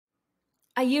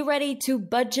Are you ready to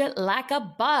budget like a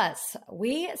boss?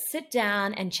 We sit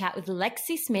down and chat with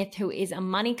Lexi Smith, who is a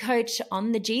money coach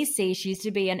on the GC. She used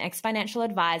to be an ex-financial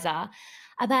advisor,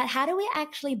 about how do we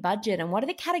actually budget and what are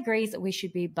the categories that we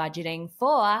should be budgeting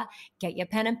for. Get your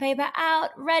pen and paper out.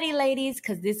 Ready, ladies,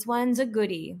 because this one's a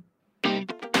goodie.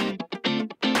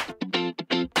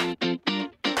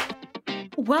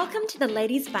 Welcome to the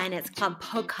Ladies Finance Club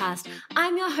podcast.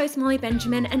 I'm your host, Molly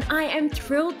Benjamin, and I am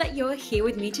thrilled that you're here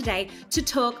with me today to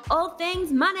talk all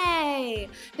things money.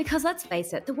 Because let's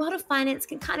face it, the world of finance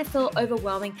can kind of feel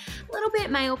overwhelming, a little bit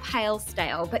male, pale,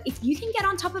 stale. But if you can get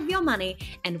on top of your money,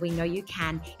 and we know you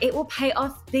can, it will pay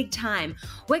off big time.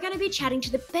 We're going to be chatting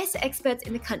to the best experts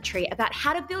in the country about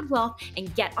how to build wealth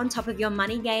and get on top of your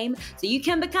money game so you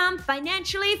can become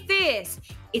financially fierce.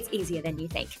 It's easier than you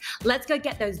think. Let's go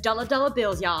get those dollar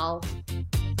bills, y'all.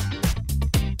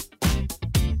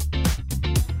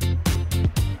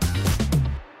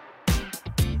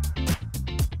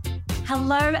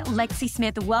 Hello, Lexi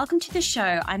Smith. Welcome to the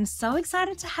show. I'm so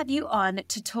excited to have you on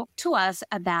to talk to us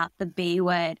about the B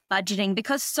word, budgeting,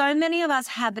 because so many of us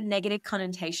have negative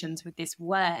connotations with this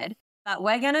word, but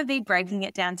we're going to be breaking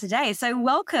it down today. So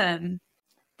welcome.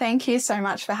 Thank you so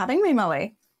much for having me,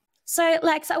 Molly. So,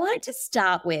 Lex, I wanted to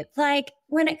start with,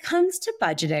 when it comes to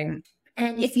budgeting,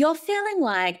 and if you're feeling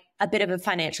like a bit of a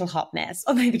financial hot mess,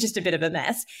 or maybe just a bit of a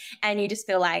mess, and you just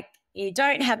feel like you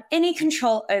don't have any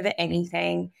control over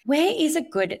anything, where is a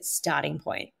good starting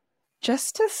point?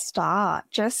 Just to start,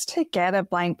 just to get a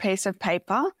blank piece of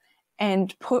paper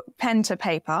and put pen to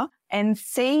paper and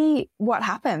see what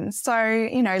happens. So,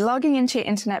 logging into your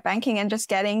internet banking and just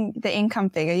getting the income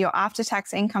figure, your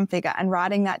after-tax income figure, and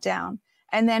writing that down.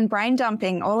 And then brain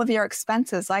dumping all of your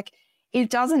expenses. It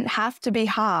doesn't have to be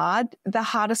hard. The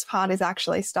hardest part is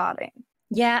actually starting.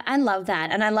 Yeah, I love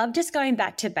that. And I love just going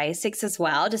back to basics as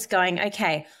well. Just going,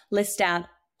 okay, list out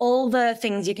all the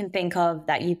things you can think of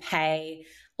that you pay,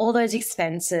 all those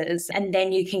expenses, and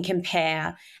then you can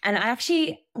compare. And I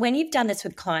actually, when you've done this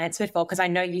with clients before, because I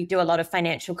know you do a lot of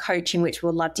financial coaching, which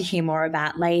we'll love to hear more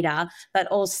about later, but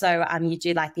also you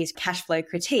do these cash flow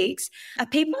critiques. Are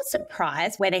people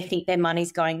surprised where they think their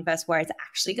money's going versus where it's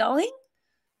actually going?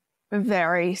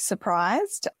 Very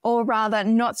surprised, or rather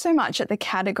not so much at the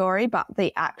category, but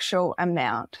the actual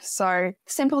amount. So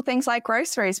simple things like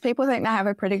groceries. People think they have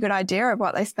a pretty good idea of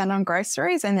what they spend on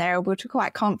groceries, and they're able to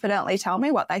quite confidently tell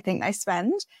me what they think they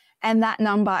spend. And that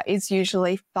number is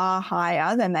usually far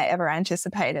higher than they ever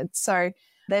anticipated. So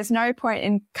there's no point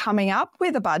in coming up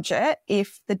with a budget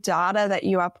if the data that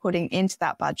you are putting into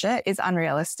that budget is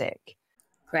unrealistic.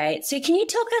 Great. So can you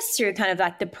talk us through kind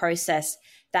of the process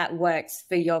that works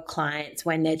for your clients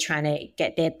when they're trying to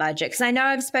get their budget? Because I know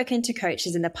I've spoken to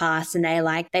coaches in the past and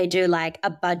they do a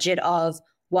budget of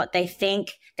what they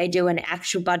think, they do an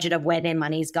actual budget of where their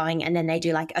money's going, and then they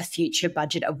do a future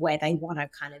budget of where they want to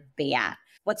kind of be at.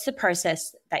 What's the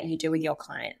process that you do with your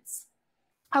clients?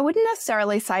 I wouldn't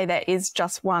necessarily say there is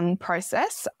just one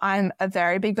process. I'm a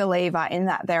very big believer in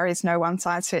that there is no one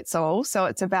size fits all. So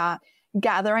it's about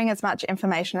gathering as much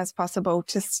information as possible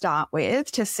to start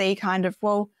with, to see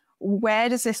where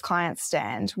does this client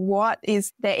stand? What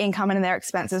is their income and their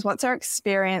expenses? What's their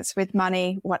experience with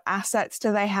money? What assets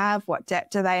do they have? What debt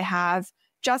do they have?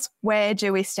 Just where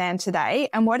do we stand today?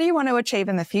 And what do you want to achieve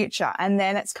in the future? And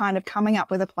then it's kind of coming up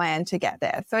with a plan to get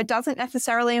there. So it doesn't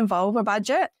necessarily involve a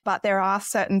budget, but there are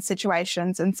certain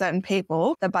situations and certain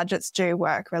people the budgets do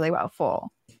work really well for.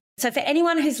 So for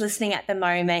anyone who's listening at the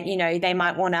moment, they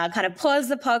might want to kind of pause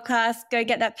the podcast, go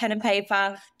get that pen and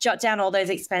paper, jot down all those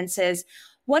expenses.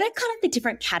 What are kind of the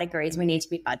different categories we need to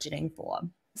be budgeting for?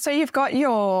 So you've got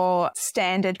your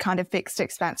standard kind of fixed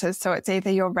expenses. So it's either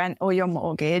your rent or your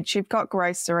mortgage. You've got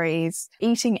groceries,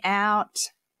 eating out,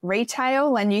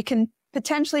 retail, and you can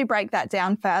potentially break that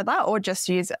down further or just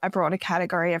use a broader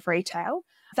category of retail.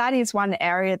 That is one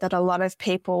area that a lot of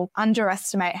people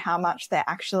underestimate how much they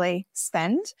actually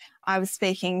spend. I was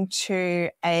speaking to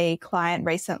a client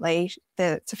recently.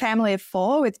 It's a family of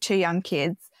 4 with 2 young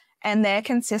kids, and they're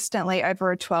consistently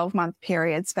over a 12-month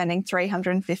period spending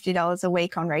 $350 a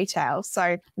week on retail.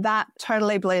 So that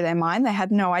totally blew their mind. They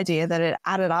had no idea that it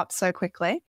added up so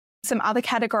quickly. Some other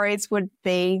categories would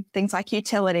be things like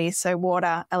utilities, so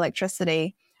water,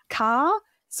 electricity, car,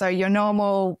 so your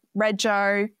normal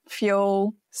rego,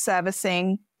 fuel,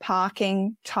 servicing,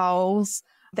 parking, tolls.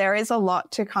 There is a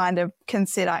lot to kind of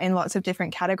consider in lots of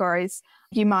different categories.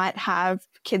 You might have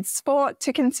kids' sport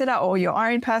to consider, or your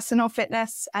own personal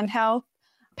fitness and health,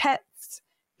 pets,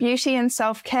 beauty and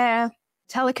self-care,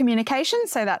 telecommunications.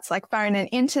 So that's like phone and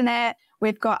internet,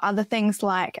 We've got other things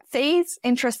like fees,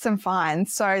 interests and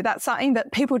fines. So that's something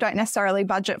that people don't necessarily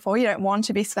budget for. You don't want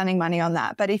to be spending money on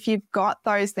that. But if you've got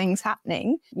those things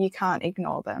happening, you can't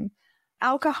ignore them.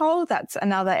 Alcohol, that's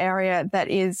another area that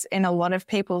is in a lot of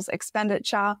people's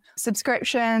expenditure.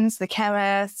 Subscriptions, the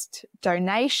chemist,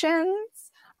 donations.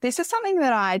 This is something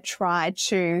that I try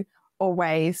to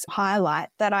always highlight,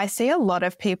 that I see a lot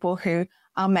of people who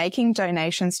are making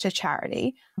donations to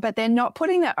charity, but they're not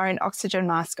putting their own oxygen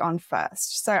mask on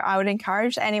first. So I would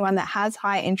encourage anyone that has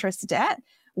high interest debt,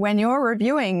 when you're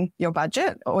reviewing your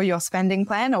budget or your spending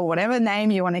plan or whatever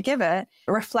name you want to give it,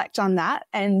 reflect on that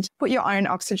and put your own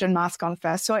oxygen mask on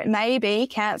first. So it may be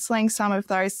cancelling some of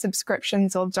those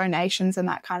subscriptions or donations and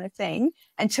that kind of thing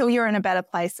until you're in a better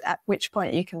place, at which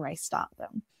point you can restart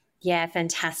them. Yeah,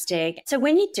 fantastic. So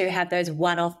when you do have those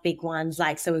one-off big ones,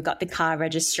 like, so we've got the car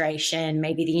registration,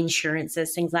 maybe the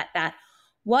insurances, things like that,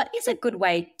 what is a good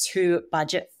way to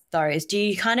budget those? Do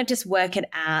you kind of just work it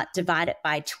out, divide it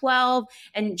by 12?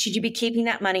 And should you be keeping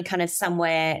that money kind of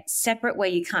somewhere separate where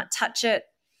you can't touch it?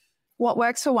 What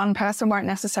works for one person won't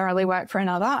necessarily work for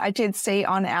another. I did see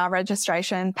on our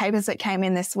registration papers that came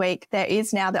in this week, there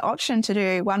is now the option to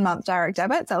do 1 month direct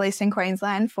debits, at least in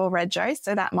Queensland for Rego.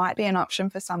 So that might be an option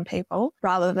for some people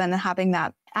rather than having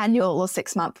that annual or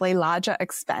 6 monthly larger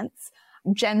expense.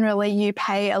 Generally, you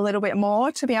pay a little bit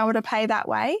more to be able to pay that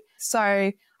way. So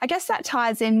I guess that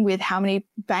ties in with how many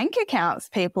bank accounts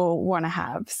people want to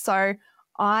have. So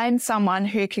I'm someone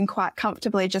who can quite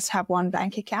comfortably just have one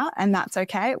bank account, and that's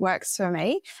okay. It works for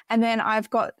me. And then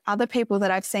I've got other people that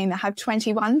I've seen that have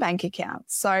 21 bank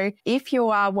accounts. So if you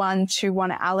are one to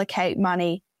want to allocate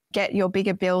money, get your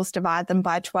bigger bills, divide them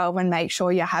by 12 and make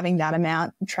sure you're having that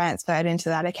amount transferred into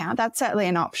that account, that's certainly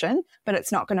an option, but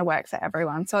it's not going to work for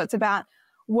everyone. So it's about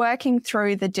working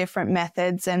through the different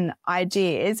methods and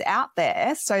ideas out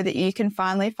there so that you can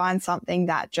finally find something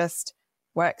that just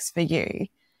works for you.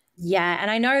 Yeah. And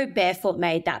I know Barefoot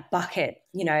made that bucket,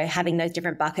 having those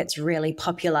different buckets really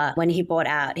popular when he brought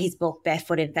out his book,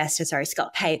 Barefoot Investor,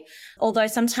 Scott Pape. Although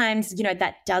sometimes,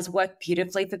 that does work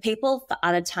beautifully for people. For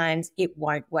other times, it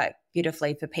won't work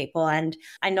beautifully for people. And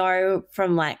I know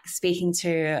from speaking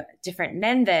to different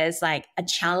members, a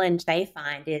challenge they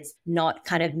find is not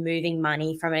kind of moving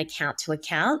money from an account to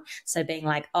account. So being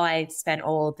like, oh, I've spent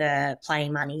all the play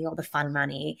money or the fun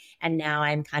money, and now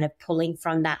I'm kind of pulling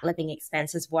from that living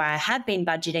expenses where I have been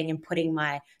budgeting and putting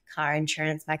my car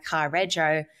insurance, my car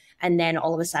rego, and then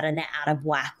all of a sudden they're out of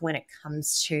whack when it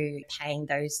comes to paying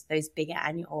those bigger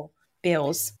annual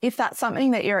bills. If that's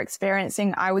something that you're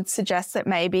experiencing, I would suggest that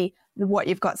maybe what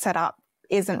you've got set up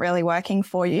isn't really working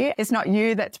for you. It's not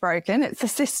you that's broken, it's the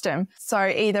system. So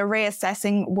either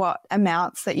reassessing what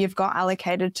amounts that you've got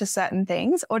allocated to certain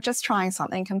things or just trying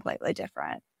something completely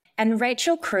different. And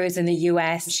Rachel Cruz in the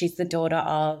US, she's the daughter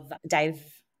of Dave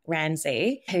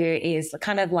Ramsey, who is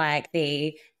kind of like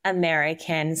the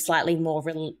American, slightly more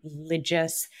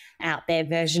religious out there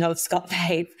version of Scott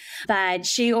Pape. But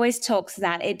she always talks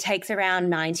that it takes around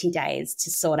 90 days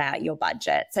to sort out your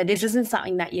budget. So this isn't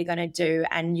something that you're going to do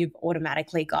and you've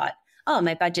automatically got, oh,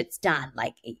 my budget's done.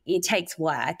 It takes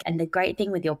work. And the great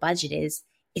thing with your budget is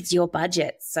it's your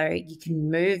budget. So you can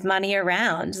move money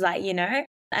around,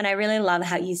 And I really love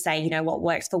how you say, what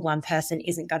works for one person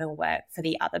isn't going to work for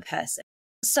the other person.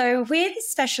 So with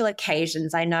special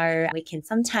occasions, I know we can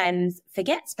sometimes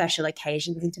forget special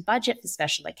occasions and to budget for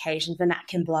special occasions, and that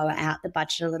can blow out the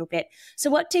budget a little bit. So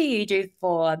what do you do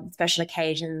for special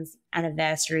occasions,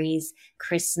 anniversaries,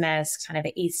 Christmas, kind of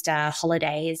Easter,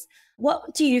 holidays?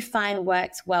 What do you find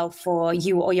works well for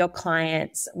you or your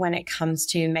clients when it comes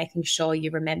to making sure you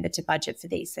remember to budget for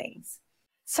these things?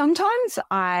 Sometimes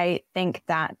I think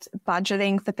that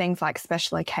budgeting for things like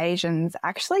special occasions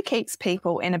actually keeps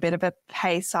people in a bit of a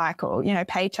pay cycle,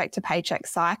 paycheck to paycheck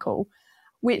cycle,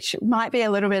 which might be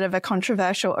a little bit of a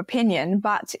controversial opinion.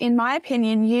 But in my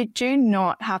opinion, you do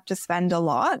not have to spend a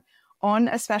lot on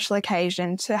a special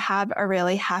occasion to have a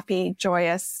really happy,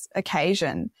 joyous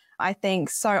occasion. I think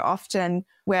so often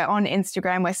we're on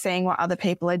Instagram, we're seeing what other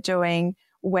people are doing,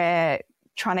 we're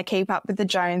trying to keep up with the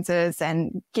Joneses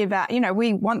and give out,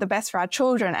 we want the best for our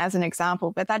children as an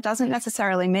example, but that doesn't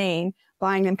necessarily mean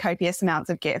buying them copious amounts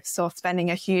of gifts or spending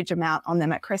a huge amount on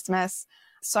them at Christmas.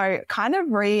 So kind of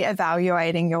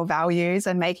reevaluating your values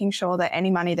and making sure that any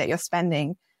money that you're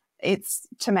spending, it's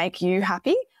to make you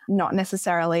happy, not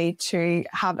necessarily to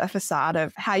have a facade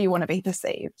of how you want to be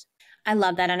perceived. I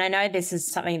love that. And I know this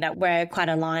is something that we're quite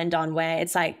aligned on, where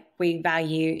it's we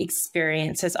value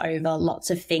experiences over lots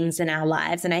of things in our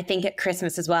lives. And I think at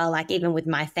Christmas as well, even with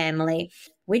my family,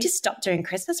 we just stopped doing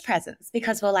Christmas presents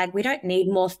because we're like, we don't need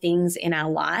more things in our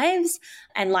lives.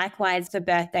 And likewise for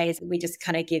birthdays, we just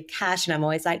kind of give cash and I'm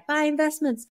always like, buy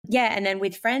investments. Yeah. And then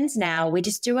with friends now, we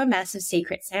just do a massive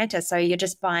secret Santa. So you're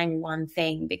just buying one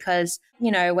thing because,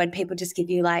 when people just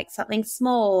give you like something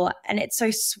small and it's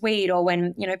so sweet, or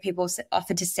when, people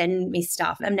offer to send me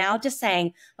stuff, I'm now just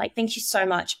saying like, thank you so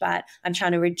much, but I'm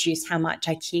trying to reduce how much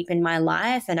I keep in my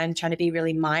life. And I'm trying to be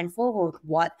really mindful of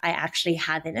what I actually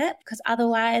have in it, because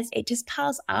otherwise it just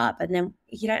piles up and then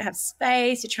you don't have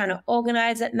space. You're trying to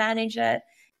organize it, manage it.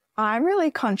 I'm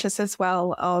really conscious as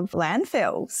well of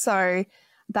landfill. So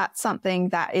that's something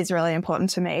that is really important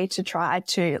to me, to try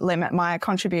to limit my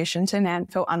contribution to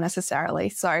landfill unnecessarily.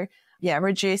 So yeah,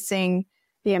 reducing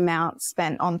the amount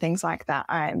spent on things like that.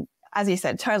 I'm, as you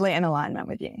said, totally in alignment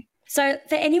with you. So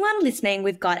for anyone listening,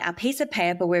 we've got our piece of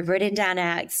paper, we've written down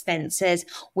our expenses,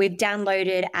 we've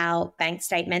downloaded our bank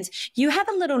statements. You have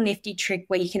a little nifty trick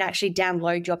where you can actually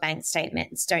download your bank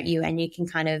statements, don't you? And you can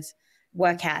kind of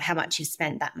work out how much you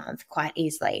spent that month quite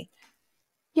easily.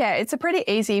 Yeah, it's a pretty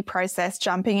easy process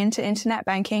jumping into internet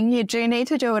banking. You do need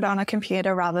to do it on a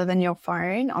computer rather than your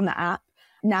phone on the app,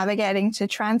 navigating to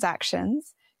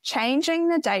transactions, changing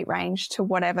the date range to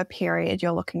whatever period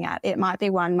you're looking at. It might be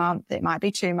 1 month, it might be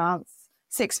 2 months,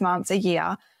 6 months, a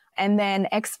year, and then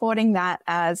exporting that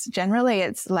as, generally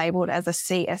it's labeled as a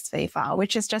CSV file,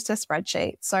 which is just a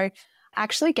spreadsheet. So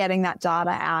actually getting that data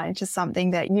out into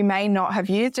something that you may not have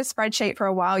used a spreadsheet for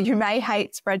a while. You may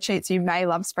hate spreadsheets, you may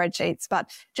love spreadsheets, but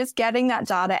just getting that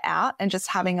data out and just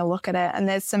having a look at it. And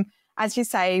there's some, as you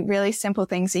say, really simple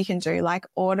things you can do, like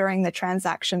ordering the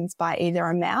transactions by either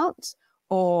amount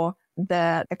or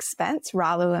the expense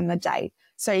rather than the date.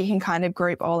 So you can kind of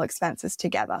group all expenses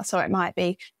together. So it might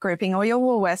be grouping all your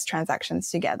Woolworths transactions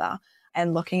together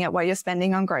and looking at what you're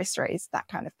spending on groceries, that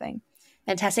kind of thing.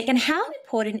 Fantastic. And how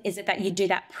important is it that you do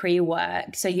that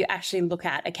pre-work? So you actually look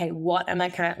at, okay, what am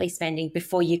I currently spending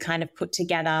before you kind of put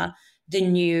together the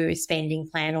new spending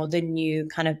plan or the new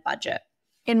kind of budget?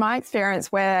 In my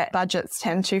experience, where budgets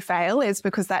tend to fail is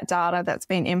because that data that's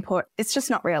been input, it's just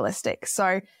not realistic.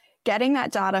 So getting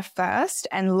that data first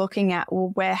and looking at, well,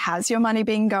 where has your money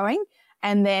been going?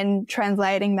 And then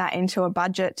translating that into a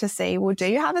budget to see, well, do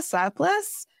you have a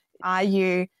surplus? Are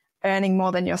you earning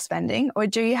more than you're spending? Or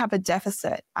do you have a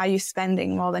deficit? Are you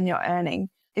spending more than you're earning?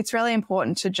 It's really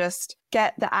important to just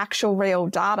get the actual real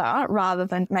data rather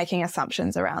than making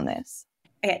assumptions around this.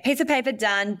 Okay, piece of paper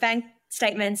done, bank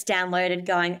statements downloaded,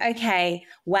 going, okay,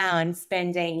 wow, I'm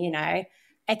spending,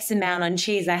 X amount on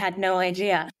cheese. I had no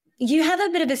idea. You have a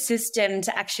bit of a system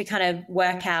to actually kind of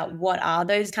work out what are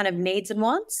those kind of needs and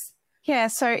wants? Yeah,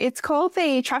 so it's called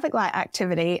the traffic light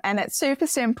activity and it's super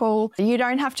simple. You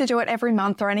don't have to do it every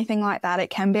month or anything like that.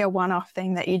 It can be a one-off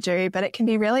thing that you do, but it can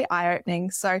be really eye-opening.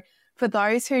 So for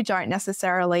those who don't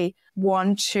necessarily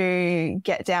want to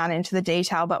get down into the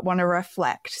detail but want to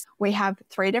reflect, we have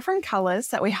 3 different colors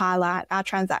that we highlight our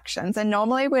transactions, and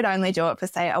normally we'd only do it for,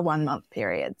 say, a 1-month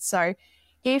period. So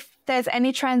if there's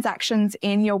any transactions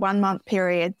in your 1-month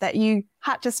period that you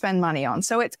had to spend money on,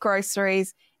 so it's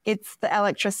groceries, it's the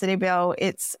electricity bill,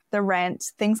 it's the rent,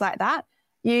 things like that,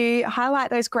 you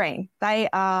highlight those green. They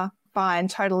are fine,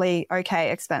 totally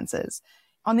okay expenses.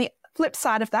 On the flip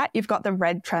side of that, you've got the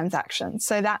red transactions.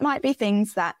 So that might be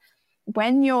things that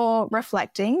when you're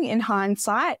reflecting in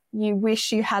hindsight, you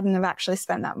wish you hadn't have actually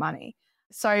spent that money.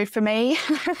 So for me,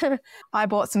 I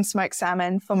bought some smoked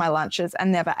salmon for my lunches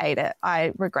and never ate it.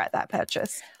 I regret that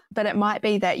purchase. But it might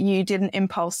be that you didn't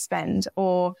impulse spend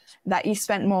or that you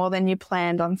spent more than you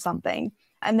planned on something.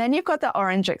 And then you've got the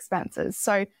orange expenses.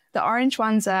 So the orange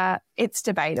ones it's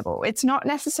debatable. It's not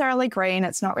necessarily green.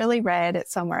 It's not really red.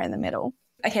 It's somewhere in the middle.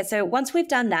 Okay, so once we've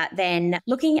done that, then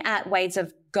looking at ways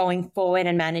of going forward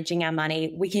and managing our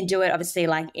money, we can do it obviously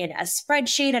like in a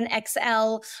spreadsheet, an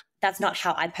Excel. That's not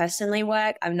how I personally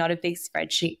work. I'm not a big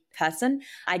spreadsheet person.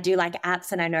 I do like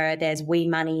apps, and I know there's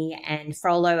WeMoney and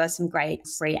Frollo are some great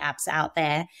free apps out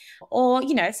there. Or,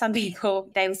 some people,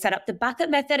 they set up the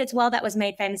bucket method as well. That was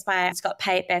made famous by Scott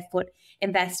Pate, Barefoot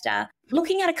Investor.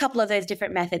 Looking at a couple of those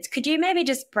different methods, could you maybe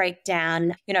just break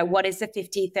down, what is the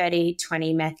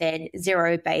 50-30-20 method,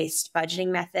 zero-based budgeting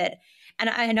method?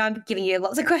 And I know I'm giving you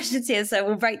lots of questions here, so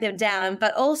we'll break them down,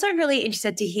 but also really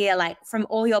interested to hear, like, from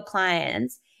all your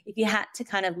clients, if you had to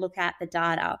kind of look at the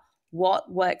data,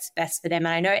 what works best for them?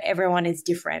 And I know everyone is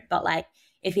different, but like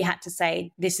if you had to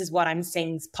say, this is what I'm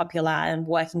seeing is popular and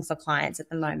working for clients at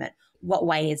the moment, what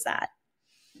way is that?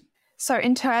 So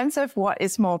in terms of what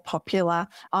is more popular,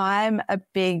 I'm a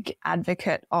big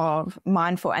advocate of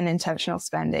mindful and intentional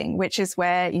spending, which is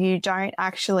where you don't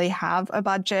actually have a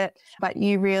budget, but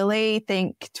you really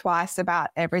think twice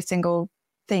about every single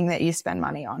thing that you spend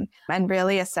money on and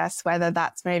really assess whether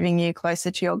that's moving you closer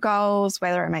to your goals,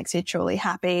 whether it makes you truly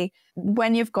happy.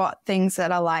 When you've got things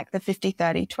that are like the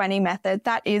 50-30-20 method,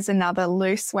 that is another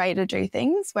loose way to do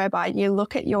things whereby you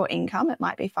look at your income. It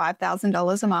might be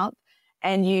 $5,000 a month.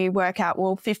 And you work out,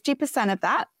 well, 50% of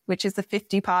that, which is the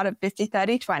 50 part of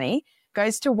 50-30-20,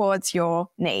 goes towards your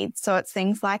needs. So it's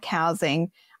things like housing,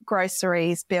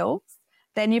 groceries, bills.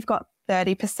 Then you've got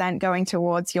 30% going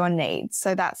towards your needs.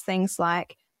 So that's things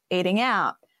like eating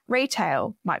out,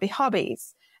 retail, might be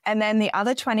hobbies. And then the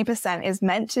other 20% is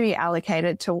meant to be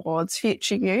allocated towards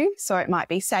future you. So it might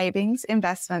be savings,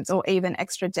 investments, or even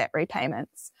extra debt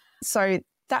repayments. So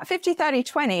that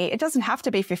 50-30-20, it doesn't have to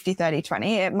be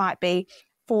 50-30-20. It might be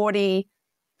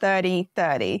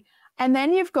 40-30-30. And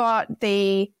then you've got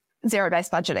the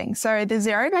zero-based budgeting. So the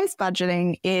zero-based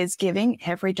budgeting is giving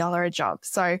every dollar a job.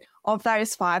 So of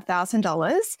those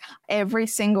 $5,000, every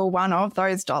single one of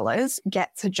those dollars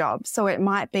gets a job. So it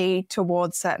might be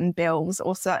towards certain bills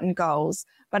or certain goals.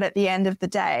 But at the end of the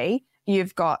day,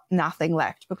 you've got nothing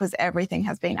left because everything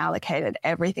has been allocated.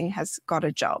 Everything has got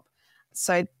a job.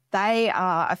 So they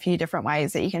are a few different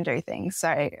ways that you can do things.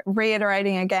 So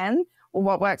reiterating again,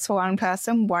 what works for one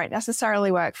person won't necessarily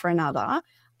work for another.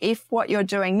 If what you're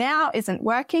doing now isn't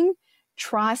working,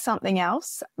 try something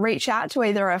else. Reach out to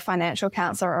either a financial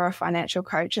counselor or a financial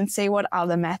coach and see what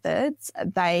other methods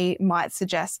they might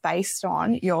suggest based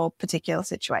on your particular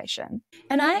situation.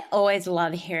 And I always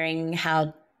love hearing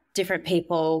how different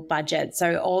people budget.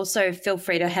 So also feel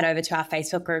free to head over to our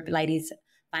Facebook group, Ladies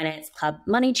Finance Club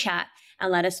Money Chat,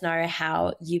 and let us know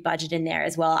how you budget in there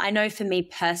as well. I know for me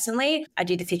personally, I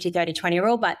do the 50-30-20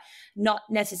 rule, but not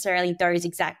necessarily those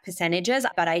exact percentages,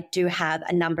 but I do have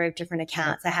a number of different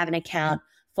accounts. I have an account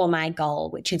for my goal,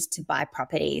 which is to buy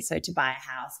property, so to buy a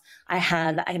house. I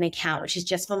have an account which is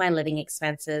just for my living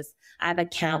expenses. I have an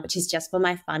account which is just for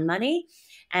my fund money.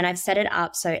 And I've set it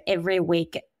up so every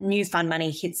week new fund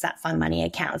money hits that fund money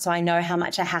account. So I know how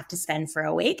much I have to spend for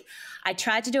a week. I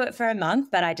tried to do it for a month,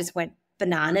 but I just went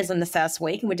bananas on the first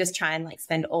week and would just try and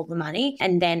spend all the money.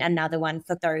 And then another one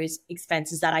for those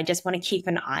expenses that I just want to keep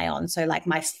an eye on. So like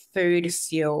my food,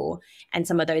 fuel, and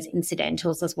some of those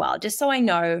incidentals as well, just so I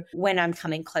know when I'm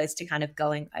coming close to kind of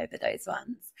going over those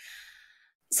ones.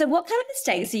 So what kind of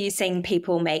mistakes are you seeing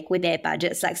people make with their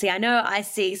budgets, Lexi? I know I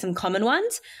see some common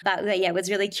ones, but yeah, I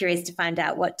was really curious to find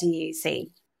out, what do you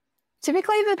see?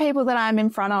 Typically, the people that I'm in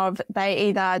front of, they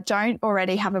either don't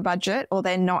already have a budget or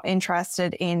they're not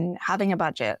interested in having a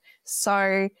budget.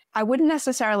 So I wouldn't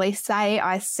necessarily say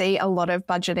I see a lot of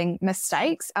budgeting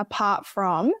mistakes apart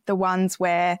from the ones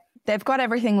where they've got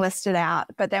everything listed out.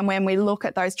 But then when we look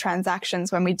at those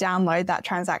transactions, when we download that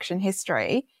transaction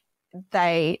history,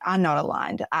 they are not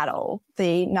aligned at all.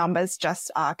 The numbers just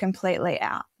are completely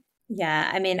out. Yeah,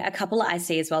 I mean, a couple I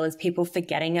see as well is people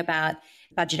forgetting about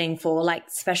budgeting for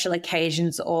special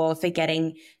occasions or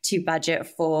forgetting to budget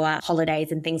for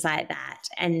holidays and things like that.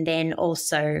 And then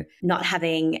also not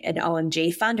having an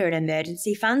OMG fund or an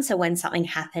emergency fund. So when something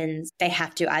happens, they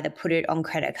have to either put it on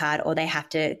credit card or they have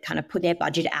to kind of put their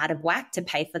budget out of whack to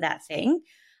pay for that thing.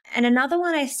 And another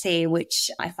one I see,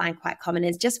 which I find quite common,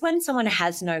 is just when someone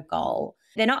has no goal.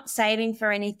 They're not saving for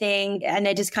anything and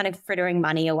they're just kind of frittering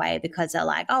money away because they're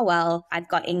like, oh, well, I've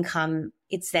got income.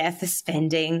 It's there for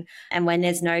spending. And when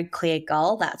there's no clear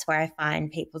goal, that's where I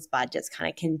find people's budgets kind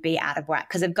of can be out of whack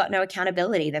because they've got no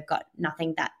accountability. They've got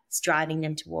nothing that's driving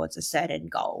them towards a certain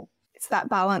goal. It's that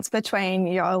balance between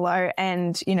YOLO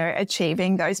and,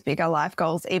 achieving those bigger life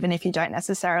goals, even if you don't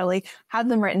necessarily have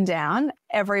them written down.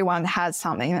 Everyone has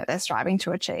something that they're striving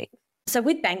to achieve. So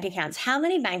with bank accounts, how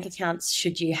many bank accounts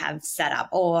should you have set up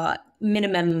or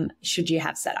minimum should you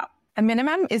have set up? A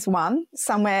minimum is one,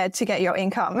 somewhere to get your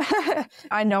income.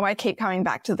 I know I keep coming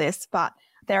back to this, but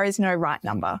there is no right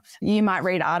number. You might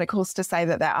read articles to say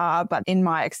that there are, but in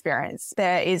my experience,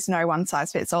 there is no one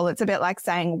size fits all. It's a bit like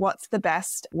saying, what's the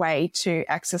best way to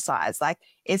exercise?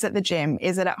 Is it the gym?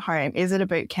 Is it at home? Is it a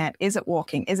boot camp? Is it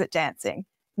walking? Is it dancing?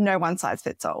 No one size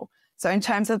fits all. So in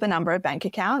terms of the number of bank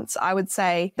accounts, I would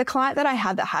say the client that I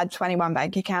had that had 21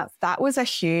 bank accounts, that was a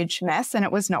huge mess and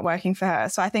it was not working for her.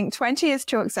 So I think 20 is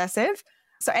too excessive.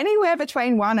 So anywhere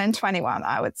between 1 and 21,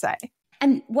 I would say.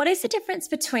 And what is the difference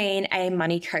between a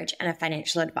money coach and a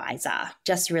financial advisor?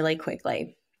 Just really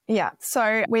quickly. Yeah.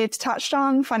 So we've touched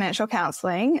on financial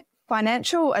counseling.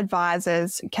 Financial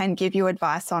advisors can give you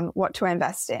advice on what to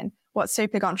invest in, what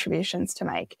super contributions to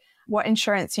make. what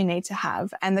insurance you need to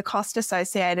have. And the cost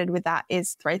associated with that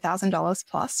is $3,000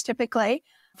 plus typically.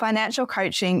 Financial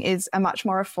coaching is a much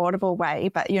more affordable way,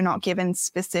 but you're not given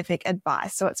specific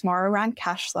advice. So it's more around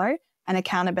cash flow and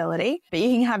accountability, but you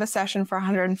can have a session for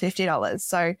 $150.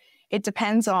 So it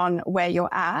depends on where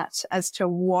you're at as to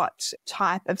what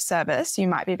type of service you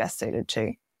might be best suited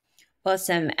to.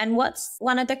 Awesome. And what's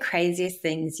one of the craziest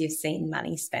things you've seen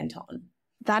money spent on?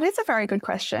 That is a very good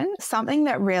question. Something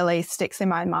that really sticks in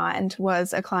my mind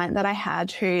was a client that I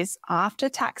had whose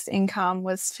after-tax income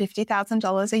was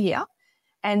 $50,000 a year.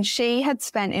 And she had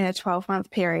spent in a 12-month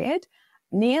period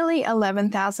nearly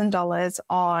 $11,000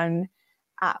 on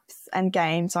apps and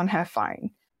games on her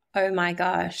phone. Oh my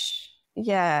gosh.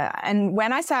 Yeah. And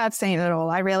when I say I've seen it all,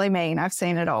 I really mean I've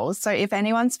seen it all. So if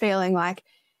anyone's feeling like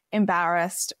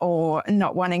embarrassed or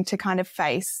not wanting to kind of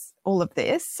face all of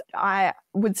this, I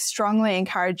would strongly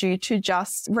encourage you to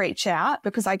just reach out,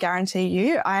 because I guarantee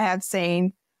you I have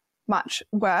seen much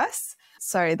worse.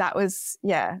 So that was,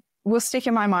 will stick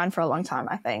in my mind for a long time,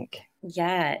 I think.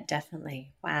 Yeah,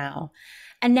 definitely. Wow.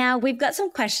 And now we've got some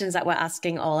questions that we're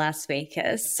asking all our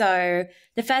speakers. So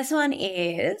the first one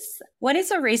is, what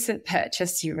is a recent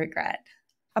purchase you regret?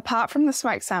 Apart from the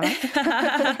smoked salmon,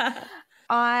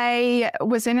 I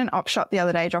was in an op shop the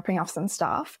other day dropping off some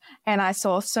stuff, and I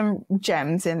saw some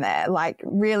gems in there, like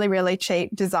really, really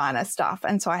cheap designer stuff.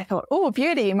 And so I thought, oh,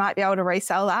 beauty, you might be able to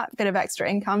resell that, bit of extra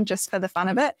income just for the fun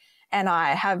of it. And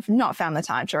I have not found the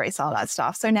time to resell that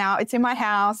stuff. So now it's in my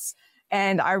house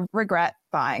and I regret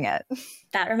buying it.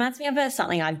 That reminds me of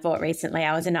something I bought recently.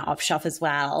 I was in an op shop as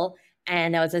well,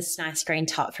 and there was this nice green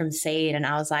top from Seed, and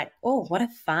I was like, oh, what a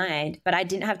find. But I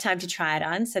didn't have time to try it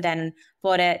on. So then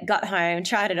bought it, got home,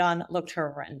 tried it on, looked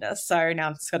horrendous. So now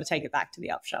I've just got to take it back to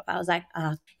the op shop. I was like,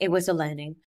 it was a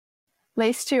learning. At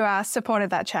least you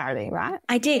supported that charity, right?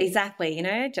 I did, exactly.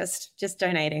 Just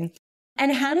donating.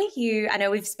 And how do you, I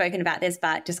know we've spoken about this,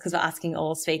 but just because we're asking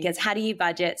all speakers, how do you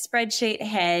budget? Spreadsheet,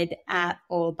 head, app,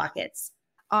 or buckets?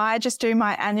 I just do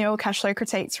my annual cash flow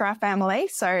critiques for our family.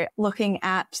 So looking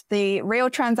at the real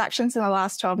transactions in the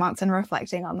last 12 months and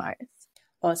reflecting on those.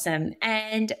 Awesome.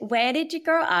 And where did you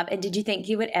grow up, and did you think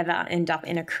you would ever end up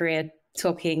in a career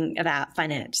talking about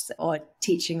finance or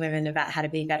teaching women about how to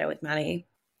be better with money?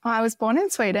 I was born in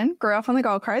Sweden, grew up on the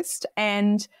Gold Coast,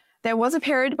 and there was a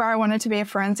period where I wanted to be a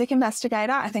forensic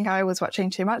investigator. I think I was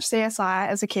watching too much CSI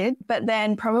as a kid. But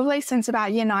then probably since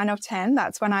about year 9 or 10,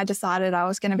 that's when I decided I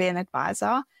was going to be an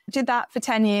advisor. Did that for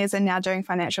 10 years and now doing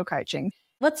financial coaching.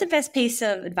 What's the best piece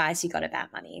of advice you got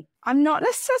about money? I'm not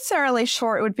necessarily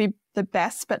sure it would be the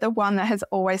best, but the one that has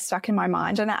always stuck in my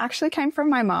mind. And it actually came from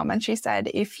my mum. And she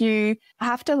said, if you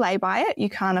have to lay by it,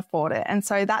 you can't afford it. And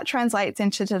so that translates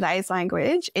into today's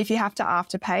language. If you have to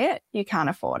afterpay it, you can't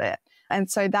afford it. And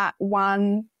so that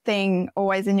one thing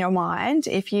always in your mind,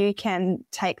 if you can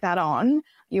take that on,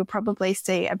 you'll probably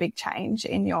see a big change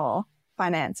in your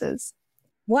finances.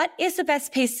 What is the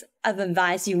best piece of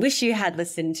advice you wish you had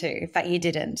listened to, but you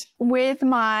didn't? With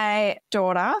my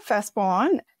daughter,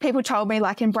 firstborn, people told me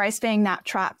embrace being nap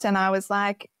trapped. And I was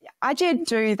like, I did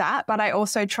do that, but I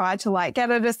also tried to get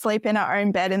her to sleep in her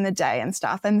own bed in the day and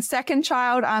stuff. And second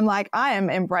child, I'm like, I am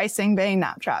embracing being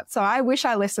nap trapped. So I wish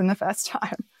I listened the first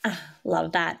time.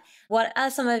 Love that. What are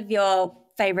some of your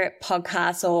favorite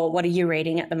podcasts, or what are you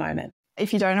reading at the moment?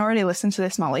 If you don't already listen to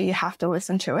this, Molly, you have to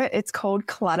listen to it. It's called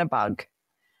Clutterbug.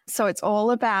 So it's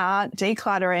all about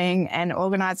decluttering and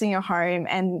organizing your home,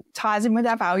 and ties in with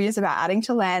our values about adding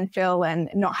to landfill and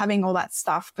not having all that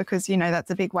stuff, because,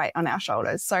 that's a big weight on our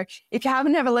shoulders. So if you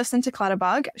haven't ever listened to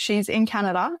Clutterbug, she's in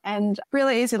Canada and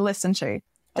really easy to listen to.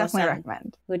 Definitely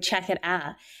recommend. We'll check it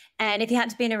out. And if you had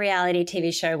to be in a reality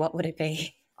TV show, what would it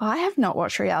be? I have not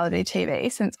watched reality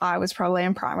TV since I was probably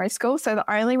in primary school. So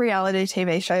the only reality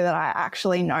TV show that I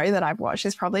actually know that I've watched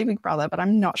is probably Big Brother, but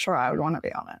I'm not sure I would want to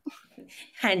be on it.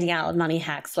 Handing out money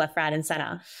hacks left, right, and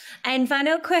center. And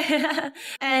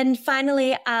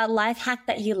finally, a life hack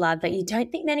that you love that you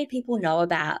don't think many people know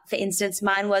about. For instance,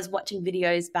 mine was watching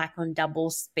videos back on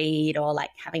double speed, or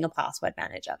having a password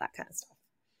manager, that kind of stuff.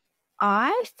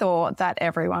 I thought that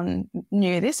everyone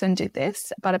knew this and did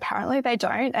this, but apparently they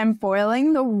don't. And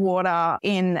boiling the water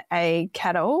in a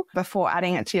kettle before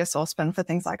adding it to your saucepan for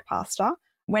things like pasta,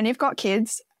 when you've got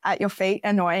kids at your feet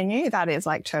annoying you, that is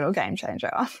total game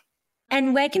changer.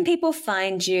 And where can people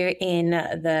find you in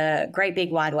the great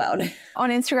big wide world? On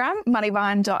Instagram,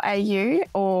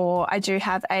 moneyvine.au, or I do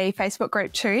have a Facebook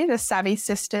group too, the Savvy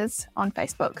Sisters on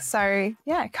Facebook. So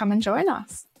yeah, come and join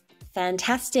us.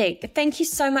 Fantastic. Thank you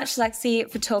so much, Lexi,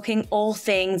 for talking all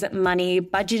things money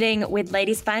budgeting with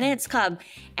Ladies Finance Club.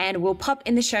 And we'll pop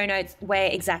in the show notes where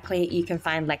exactly you can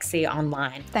find Lexi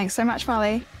online. Thanks so much,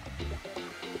 Molly.